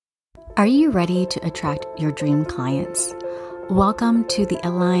Are you ready to attract your dream clients? Welcome to the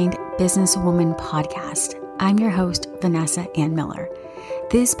Aligned Businesswoman podcast. I'm your host, Vanessa Ann Miller.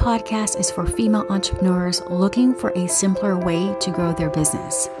 This podcast is for female entrepreneurs looking for a simpler way to grow their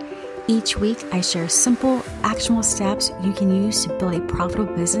business. Each week, I share simple, actionable steps you can use to build a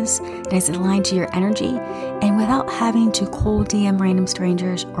profitable business that is aligned to your energy and without having to cold DM random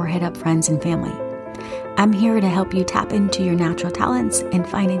strangers or hit up friends and family. I'm here to help you tap into your natural talents and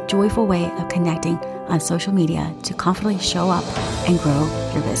find a joyful way of connecting on social media to confidently show up and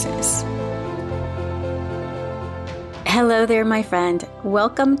grow your business. Hello there, my friend.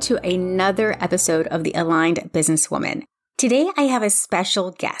 Welcome to another episode of the Aligned Businesswoman. Today, I have a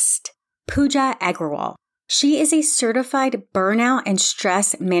special guest, Puja Aggarwal. She is a certified burnout and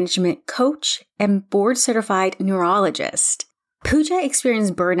stress management coach and board-certified neurologist. Puja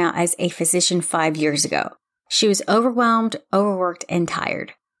experienced burnout as a physician 5 years ago. She was overwhelmed, overworked, and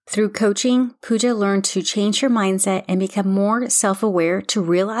tired. Through coaching, Puja learned to change her mindset and become more self-aware to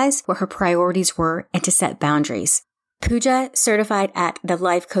realize what her priorities were and to set boundaries. Puja certified at the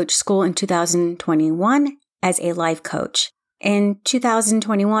Life Coach School in 2021 as a life coach. In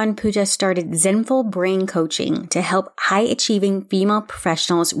 2021, Puja started Zenful Brain Coaching to help high-achieving female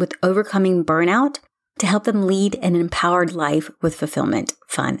professionals with overcoming burnout to help them lead an empowered life with fulfillment,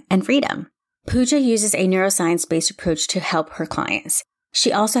 fun, and freedom. Puja uses a neuroscience-based approach to help her clients.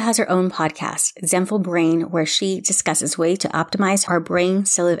 She also has her own podcast, Zenful Brain, where she discusses ways to optimize our brain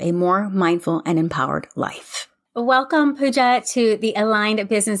to live a more mindful and empowered life. Welcome, Puja, to the Aligned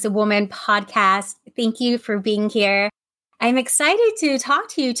Businesswoman podcast. Thank you for being here. I'm excited to talk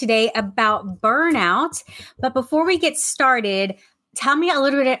to you today about burnout. But before we get started, tell me a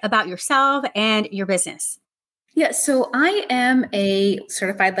little bit about yourself and your business. Yeah, so I am a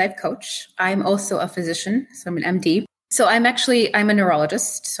certified life coach. I'm also a physician, so I'm an MD. So I'm a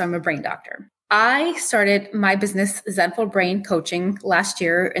neurologist, so I'm a brain doctor. I started my business, Zenful Brain Coaching, last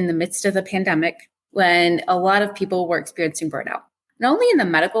year in the midst of the pandemic when a lot of people were experiencing burnout. Not only in the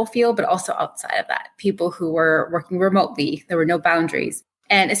medical field, but also outside of that. People who were working remotely, there were no boundaries.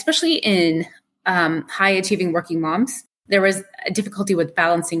 And especially in high-achieving working moms, there was a difficulty with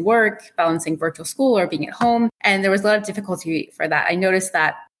balancing work, balancing virtual school, or being at home. And there was a lot of difficulty for that. I noticed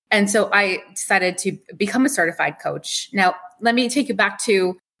that. And so I decided to become a certified coach. Now, let me take you back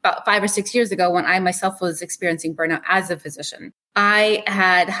to about 5 or 6 years ago when I myself was experiencing burnout as a physician. I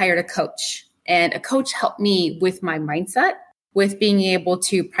had hired a coach, and a coach helped me with my mindset, with being able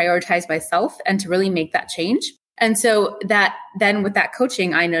to prioritize myself and to really make that change. And so that then with that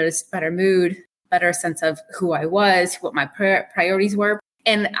coaching, I noticed better mood, better sense of who I was, what my priorities were.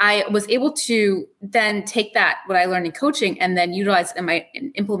 And I was able to then take that, what I learned in coaching, and then utilize it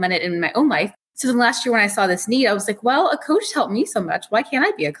and implement it in my own life. So then last year when I saw this need, I was like, well, a coach helped me so much. Why can't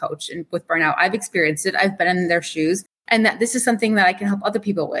I be a coach? And with burnout, I've experienced it. I've been in their shoes. And that this is something that I can help other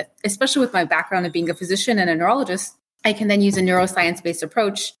people with, especially with my background of being a physician and a neurologist. I can then use a neuroscience-based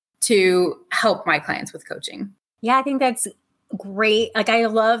approach to help my clients with coaching. Yeah, I think that's great. Like, I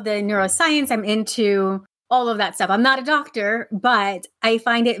love the neuroscience. I'm into all of that stuff. I'm not a doctor, but I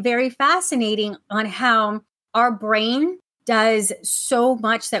find it very fascinating on how our brain does so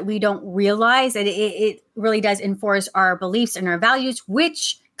much that we don't realize. And it really does enforce our beliefs and our values,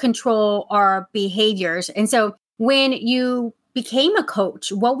 which control our behaviors. And so when you became a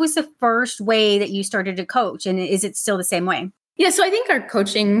coach, what was the first way that you started to coach? And is it still the same way? Yeah, so I think our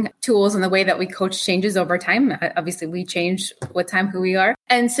coaching tools and the way that we coach changes over time. Obviously, we change with time who we are.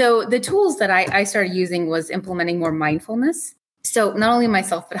 And so the tools that I started using was implementing more mindfulness. So not only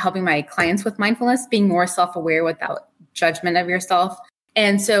myself, but helping my clients with mindfulness, being more self-aware without judgment of yourself.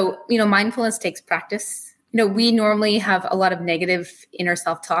 And so, mindfulness takes practice. We normally have a lot of negative inner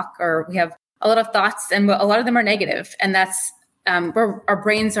self-talk, or we have a lot of thoughts, and a lot of them are negative. And that's our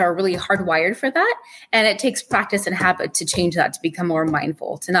brains are really hardwired for that. And it takes practice and habit to change that, to become more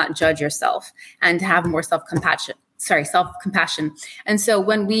mindful, to not judge yourself, and to have more self-compassion. And so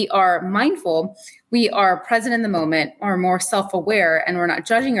when we are mindful, we are present in the moment, or more self-aware, and we're not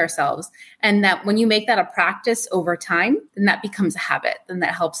judging ourselves. And that when you make that a practice over time, then that becomes a habit. Then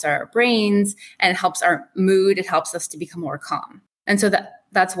that helps our brains, and it helps our mood. It helps us to become more calm. And so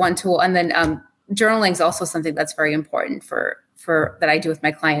that's one tool. And then journaling is also something that's very important for that I do with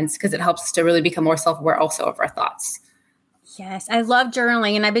my clients, because it helps us to really become more self-aware also of our thoughts. Yes, I love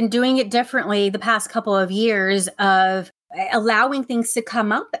journaling, and I've been doing it differently the past couple of years of allowing things to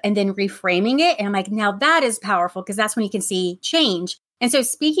come up and then reframing it. And I'm like, now that is powerful, because that's when you can see change. And so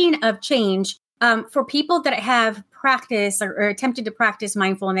speaking of change, for people that have practiced or attempted to practice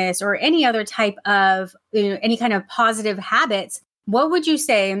mindfulness or any other type of, any kind of positive habits, What would you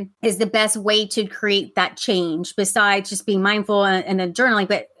say is the best way to create that change besides just being mindful and then journaling?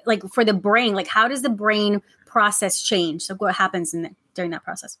 But like for the brain, like how does the brain process change? So what happens during that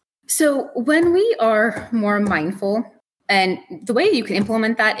process? So when we are more mindful, and the way you can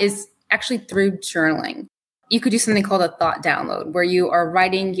implement that is actually through journaling. You could do something called a thought download, where you are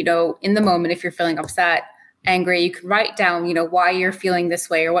writing, in the moment, if you're feeling upset, angry, you could write down, why you're feeling this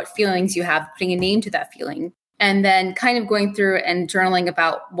way or what feelings you have, putting a name to that feeling, and then kind of going through and journaling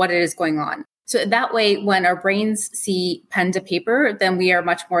about what it is going on. So that way, when our brains see pen to paper, then we are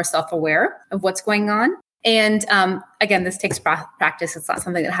much more self-aware of what's going on. And again, this takes practice. It's not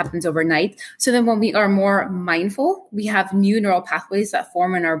something that happens overnight. So then when we are more mindful, we have new neural pathways that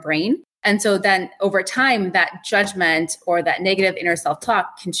form in our brain. And so then over time, that judgment or that negative inner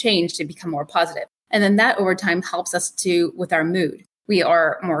self-talk can change to become more positive. And then that over time helps us with our mood. We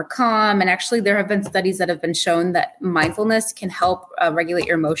are more calm. And actually, there have been studies that have been shown that mindfulness can help regulate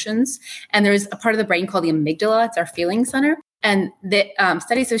your emotions. And there's a part of the brain called the amygdala. It's our feeling center. And the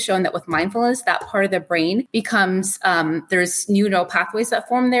studies have shown that with mindfulness, that part of the brain becomes, there's new neural pathways that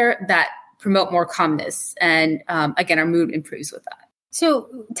form there that promote more calmness. And again, our mood improves with that.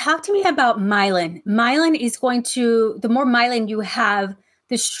 So talk to me about myelin. Myelin is the more myelin you have,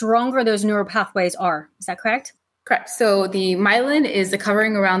 the stronger those neural pathways are. Is that correct? Correct. So the myelin is the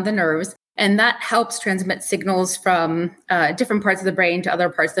covering around the nerves, and that helps transmit signals from different parts of the brain to other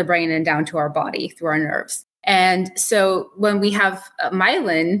parts of the brain and down to our body through our nerves. And so when we have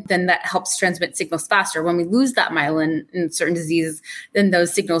myelin, then that helps transmit signals faster. When we lose that myelin in certain diseases, then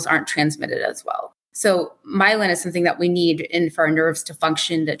those signals aren't transmitted as well. So myelin is something that we need for our nerves to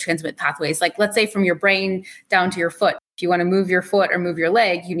function, to transmit pathways. Like let's say from your brain down to your foot. If you want to move your foot or move your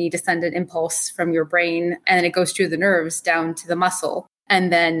leg, you need to send an impulse from your brain, and then it goes through the nerves down to the muscle.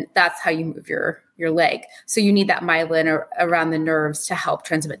 And then that's how you move your leg. So you need that myelin around the nerves to help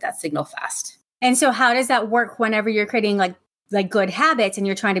transmit that signal fast. And so how does that work whenever you're creating like good habits and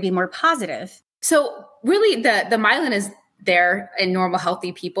you're trying to be more positive? So really the myelin is there in normal,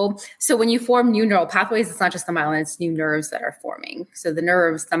 healthy people. So when you form new neural pathways, it's not just the myelin, it's new nerves that are forming. So the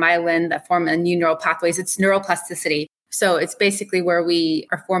nerves, the myelin that form a new neural pathways, it's neuroplasticity. So it's basically where we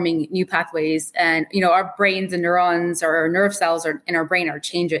are forming new pathways, and, our brains and neurons or our nerve cells in our brain are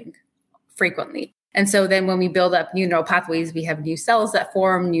changing frequently. And so then when we build up new neural pathways, we have new cells that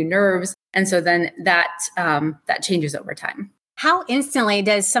form new nerves. And so then that changes over time. How instantly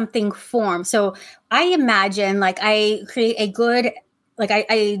does something form? So I imagine like I create a good, like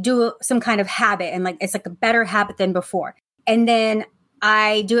I do some kind of habit and like it's like a better habit than before. And then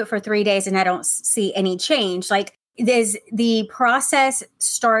I do it for 3 days and I don't see any change. Like does the process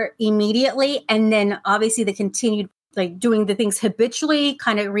start immediately? And then obviously the continued like doing the things habitually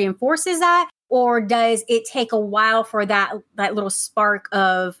kind of reinforces that? Or does it take a while for that little spark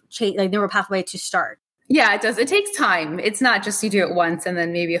of change, like neural pathway to start? Yeah, it does. It takes time. It's not just you do it once and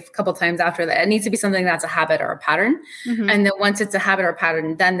then maybe a couple times after that. It needs to be something that's a habit or a pattern. Mm-hmm. And then once it's a habit or a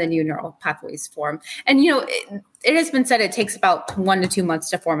pattern, then the new neural pathways form. And, it has been said it takes about 1 to 2 months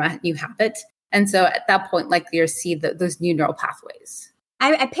to form a new habit. And so at that point, likely you'll see those new neural pathways.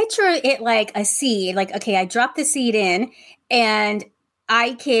 I picture it like a seed, like, okay, I drop the seed in and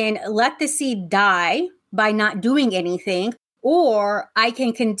I can let the seed die by not doing anything, or I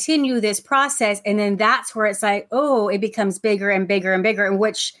can continue this process. And then that's where it's like, oh, it becomes bigger and bigger and bigger. And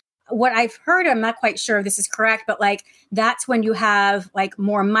what I've heard, I'm not quite sure if this is correct, but like, that's when you have like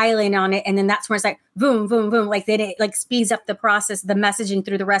more myelin on it. And then that's when it's like, boom, boom, boom. Like then it like speeds up the process, the messaging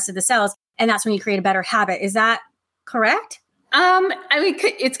through the rest of the cells. And that's when you create a better habit. Is that correct?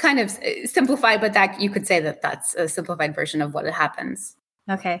 It's kind of simplified, but that you could say that that's a simplified version of what it happens.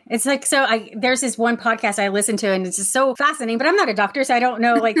 Okay. It's like, so there's this one podcast I listen to and it's just so fascinating, but I'm not a doctor, so I don't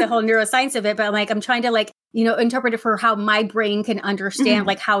know like the whole neuroscience of it, but I'm trying to interpret it for how my brain can understand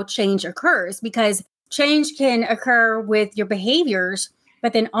like how change occurs, because change can occur with your behaviors,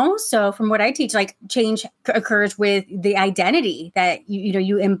 but then also from what I teach, like change occurs with the identity that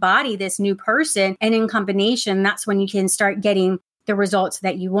you embody this new person, and in combination, that's when you can start getting the results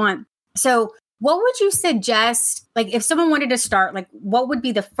that you want. So what would you suggest, like if someone wanted to start, like what would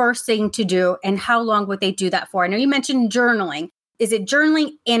be the first thing to do and how long would they do that for? I know you mentioned journaling. Is it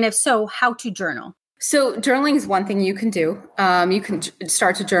journaling? And if so, how to journal? So journaling is one thing you can do. You can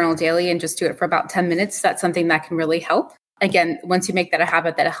start to journal daily and just do it for about 10 minutes. That's something that can really help. Again, once you make that a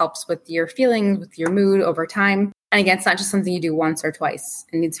habit, that it helps with your feelings, with your mood over time. And again, it's not just something you do once or twice.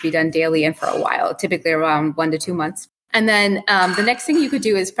 It needs to be done daily and for a while, typically around 1 to 2 months. And then the next thing you could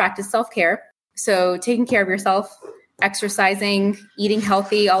do is practice self-care. So taking care of yourself, exercising, eating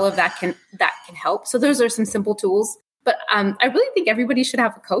healthy, all of that can help. So those are some simple tools. But I really think everybody should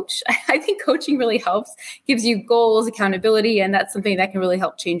have a coach. I think coaching really helps, gives you goals, accountability, and that's something that can really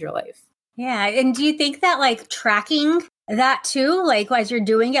help change your life. Yeah. And do you think that like tracking that too, like as you're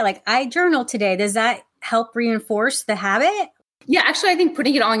doing it, like I journal today, does that help reinforce the habit? Yeah, actually, I think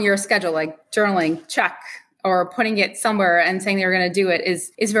putting it on your schedule, like journaling, check, or putting it somewhere and saying they're going to do it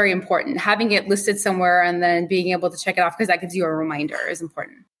is very important. Having it listed somewhere and then being able to check it off because that gives you a reminder is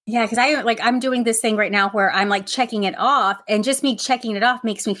important. Yeah, because I'm doing this thing right now where I'm like checking it off, and just me checking it off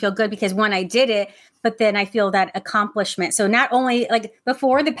makes me feel good because one, I did it, but then I feel that accomplishment. So not only like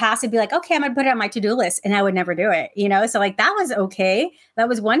before in the past, I'd be like, okay, I'm gonna put it on my to-do list, and I would never do it, So like that was okay. That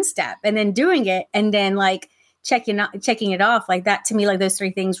was one step, and then doing it, and then like checking it off, like that to me, like those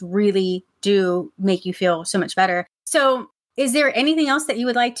three things really do make you feel so much better. So is there anything else that you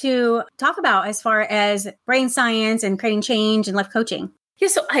would like to talk about as far as brain science and creating change and life coaching? Yeah,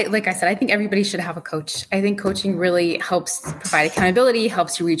 so like I said, I think everybody should have a coach. I think coaching really helps provide accountability,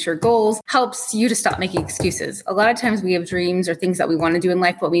 helps you reach your goals, helps you to stop making excuses. A lot of times we have dreams or things that we want to do in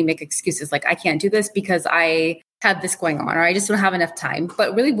life, but we make excuses like, I can't do this because I have this going on, or I just don't have enough time.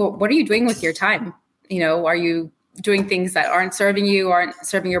 But really, what are you doing with your time? Are you doing things that aren't serving you, aren't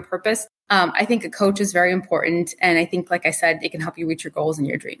serving your purpose? I think a coach is very important. And I think, like I said, it can help you reach your goals and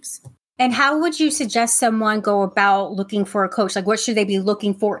your dreams. And how would you suggest someone go about looking for a coach? Like, what should they be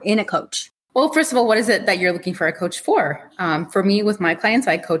looking for in a coach? Well, first of all, what is it that you're looking for a coach for? For me, with my clients,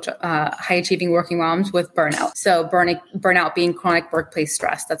 I coach high-achieving working moms with burnout. So burnout being chronic workplace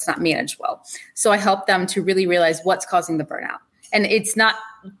stress that's not managed well. So I help them to really realize what's causing the burnout. And it's not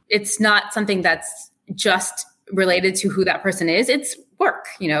something that's just related to who that person is. It's work,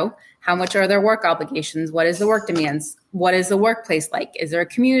 How much are their work obligations? What is the work demands? What is the workplace like? Is there a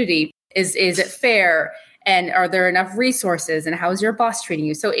community? Is it fair? And are there enough resources? And how is your boss treating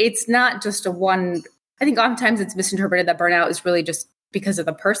you? So it's not just I think oftentimes it's misinterpreted that burnout is really just because of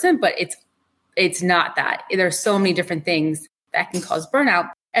the person, but it's not that. There's so many different things that can cause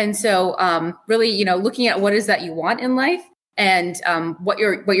burnout. And so really, looking at what is that you want in life and what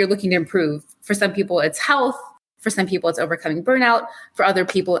you're looking to improve. For some people, it's health. For some people, it's overcoming burnout. For other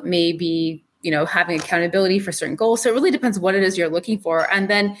people, it may be having accountability for certain goals. So it really depends what it is you're looking for. And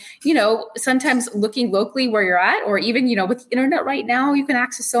then, sometimes looking locally where you're at, or even, with the internet right now, you can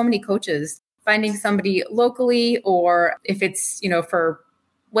access so many coaches, finding somebody locally, or if it's, for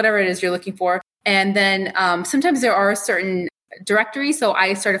whatever it is you're looking for. And then sometimes there are certain directories. So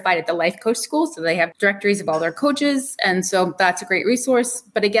I certified at the Life Coach School. So they have directories of all their coaches. And so that's a great resource.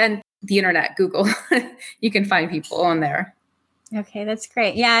 But again, the internet, Google, you can find people on there. Okay, that's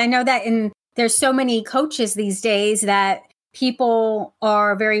great. Yeah, I know that there's so many coaches these days that people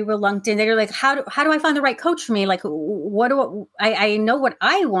are very reluctant. They're like, how do I find the right coach for me? Like, I know what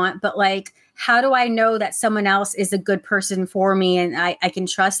I want, but like, how do I know that someone else is a good person for me and I can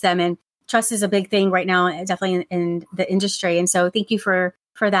trust them? And trust is a big thing right now, definitely in the industry. And so thank you for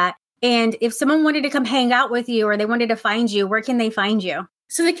that. And if someone wanted to come hang out with you or they wanted to find you, where can they find you?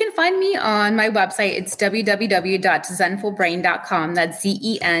 So they can find me on my website. It's www.zenfulbrain.com. That's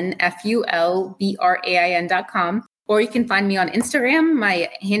ZenfulBrain.com. Or you can find me on Instagram. My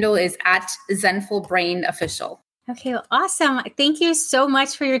handle is @ZenfulBrainOfficial. Okay, well, awesome. Thank you so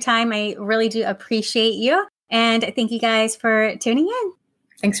much for your time. I really do appreciate you. And thank you guys for tuning in.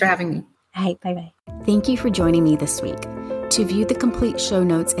 Thanks for having me. All right, bye-bye. Thank you for joining me this week. To view the complete show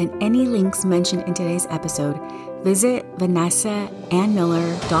notes and any links mentioned in today's episode, visit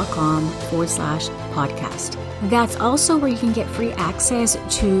vanessaandmiller.com/podcast. That's also where you can get free access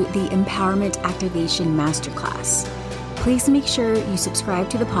to the Empowerment Activation Masterclass. Please make sure you subscribe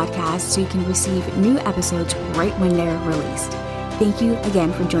to the podcast so you can receive new episodes right when they're released. Thank you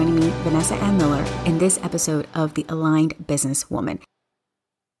again for joining me, Vanessa Ann Miller, in this episode of The Aligned Businesswoman.